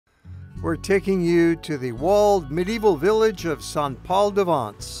We're taking you to the walled medieval village of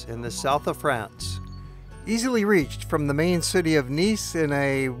Saint-Paul-de-Vence in the south of France. Easily reached from the main city of Nice in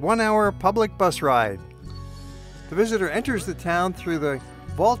a 1-hour public bus ride. The visitor enters the town through the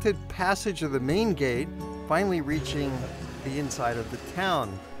vaulted passage of the main gate, finally reaching the inside of the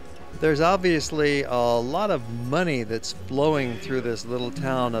town. There's obviously a lot of money that's flowing through this little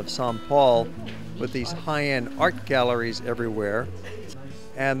town of Saint-Paul with these high-end art galleries everywhere.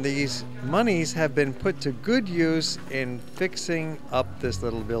 And these monies have been put to good use in fixing up this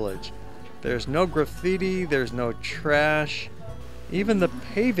little village. There's no graffiti, there's no trash. Even the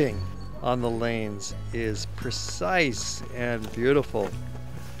paving on the lanes is precise and beautiful.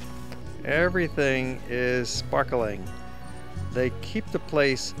 Everything is sparkling. They keep the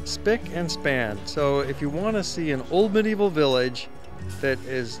place spick and span. So if you want to see an old medieval village that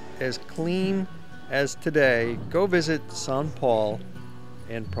is as clean as today, go visit Saint-Paul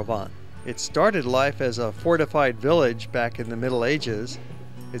in Provence. It started life as a fortified village back in the Middle Ages.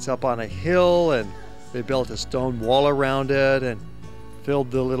 It's up on a hill, and they built a stone wall around it and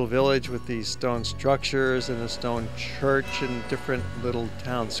filled the little village with these stone structures and a stone church and different little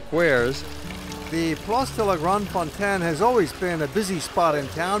town squares. The Place de la Grande Fontaine has always been a busy spot in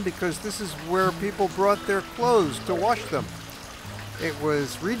town because this is where people brought their clothes to wash them. It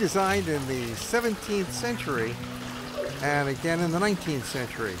was redesigned in the 17th century and again in the 19th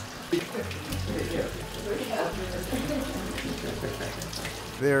century.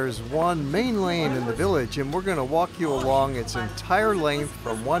 There's one main lane in the village, and we're going to walk you along its entire length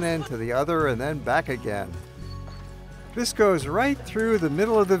from one end to the other and then back again. This goes right through the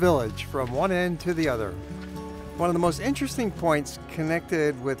middle of the village from one end to the other. One of the most interesting points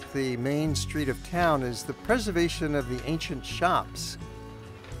connected with the main street of town is the preservation of the ancient shops.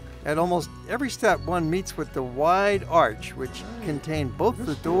 At almost every step, one meets with the wide arch, which contained both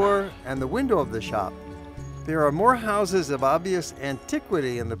the door and the window of the shop. There are more houses of obvious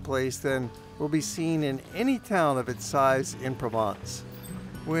antiquity in the place than will be seen in any town of its size in Provence.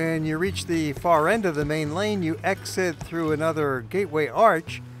 When you reach the far end of the main lane, you exit through another gateway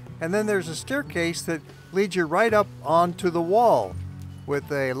arch, and then there's a staircase that leads you right up onto the wall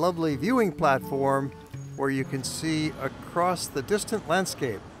with a lovely viewing platform where you can see across the distant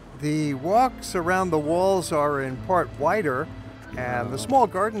landscape. The walks around the walls are in part wider, and the small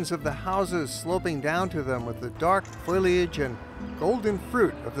gardens of the houses sloping down to them with the dark foliage and golden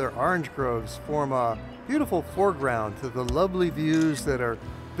fruit of their orange groves form a beautiful foreground to the lovely views that are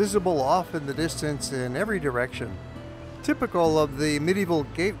visible off in the distance in every direction. Typical of the medieval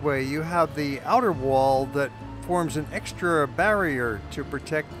gateway, you have the outer wall that forms an extra barrier to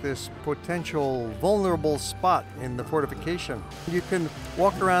protect this potential vulnerable spot in the fortification. You can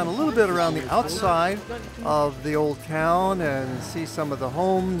walk around a little bit around the outside of the old town and see some of the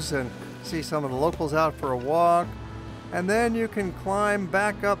homes and see some of the locals out for a walk. And then you can climb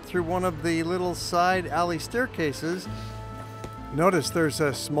back up through one of the little side alley staircases. Notice there's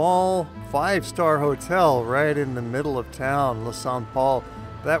a small 5-star hotel right in the middle of town, Le Saint-Paul.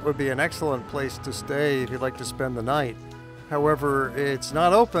 That would be an excellent place to stay if you'd like to spend the night. However, it's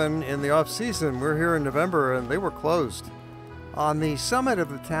not open in the off-season. We're here in November and they were closed. On the summit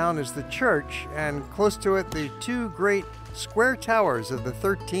of the town is the church, and close to it the two great square towers of the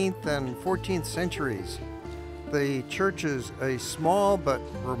 13th and 14th centuries. The church is a small but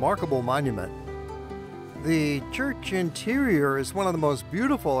remarkable monument. The church interior is one of the most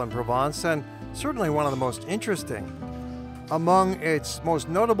beautiful in Provence and certainly one of the most interesting. Among its most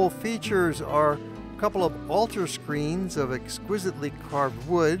notable features are a couple of altar screens of exquisitely carved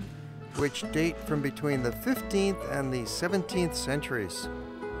wood, which date from between the 15th and the 17th centuries.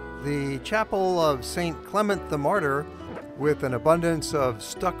 The chapel of St. Clement the Martyr, with an abundance of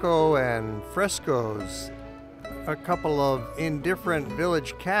stucco and frescoes. A couple of indifferent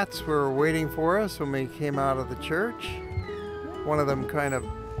village cats were waiting for us when we came out of the church. One of them kind of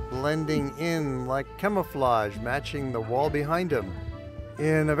blending in like camouflage, matching the wall behind him.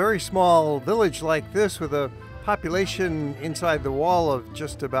 In a very small village like this, with a population inside the wall of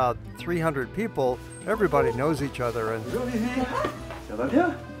just about 300 people, everybody knows each other and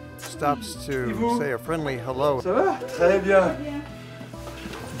stops to say a friendly hello.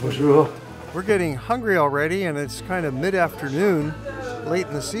 Bonjour. We're getting hungry already, and it's kind of mid-afternoon, late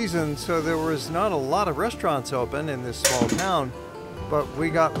in the season, so there was not a lot of restaurants open in this small town. But we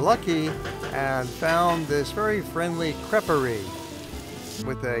got lucky and found this very friendly creperie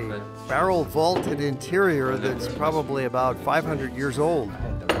with a barrel vaulted interior that's probably about 500 years old.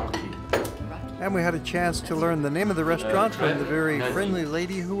 And we had a chance to learn the name of the restaurant from the very friendly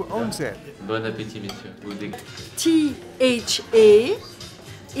lady who owns it. Bon appétit, messieurs. T-H-A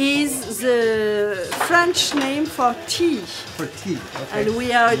is the French name for tea. For tea. Okay. And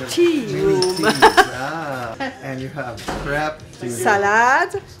we are a tea room. And you have crepe,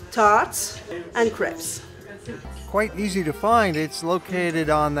 salad, tarts, and crepes. Quite easy to find. It's located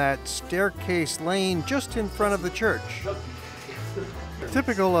on that staircase lane just in front of the church.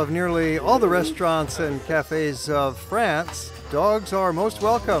 Typical of nearly all the restaurants and cafes of France, dogs are most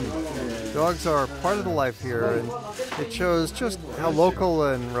welcome. Dogs are part of the life here, and it shows just how local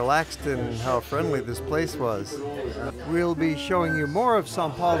and relaxed and how friendly this place was. We'll be showing you more of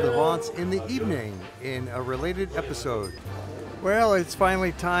Saint Paul de Vence in the evening in a related episode. Well, it's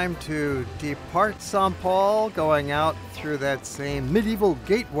finally time to depart Saint Paul, going out through that same medieval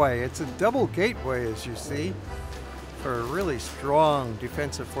gateway. It's a double gateway, as you see, for a really strong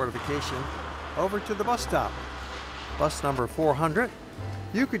defensive fortification, over to the bus stop. Bus number 400.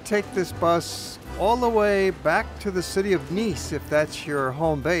 You could take this bus all the way back to the city of Nice if that's your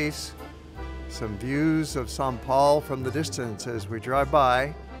home base. Some views of Saint Paul from the distance as we drive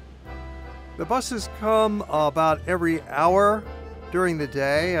by. The buses come about every hour during the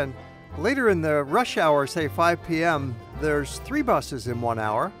day, and later in the rush hour, say 5 p.m., there's 3 buses in 1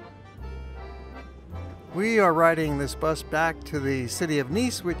 hour. We are riding this bus back to the city of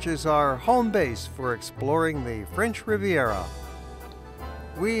Nice, which is our home base for exploring the French Riviera.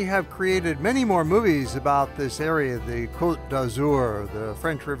 We have created many more movies about this area, the Côte d'Azur, the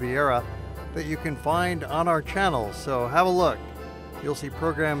French Riviera, that you can find on our channel, so have a look. You'll see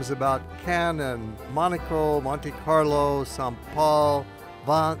programs about Cannes and Monaco, Monte Carlo, Saint Paul,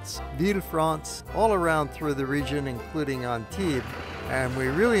 Vence, Villefranche, all around through the region, including Antibes, and we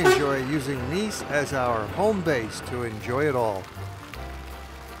really enjoy using Nice as our home base to enjoy it all.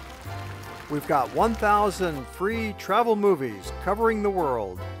 We've got 1,000 free travel movies covering the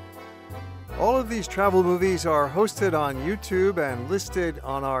world. All of these travel movies are hosted on YouTube and listed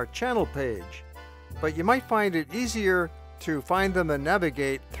on our channel page, but you might find it easier to find them and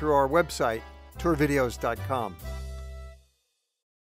navigate through our website, tourvideos.com.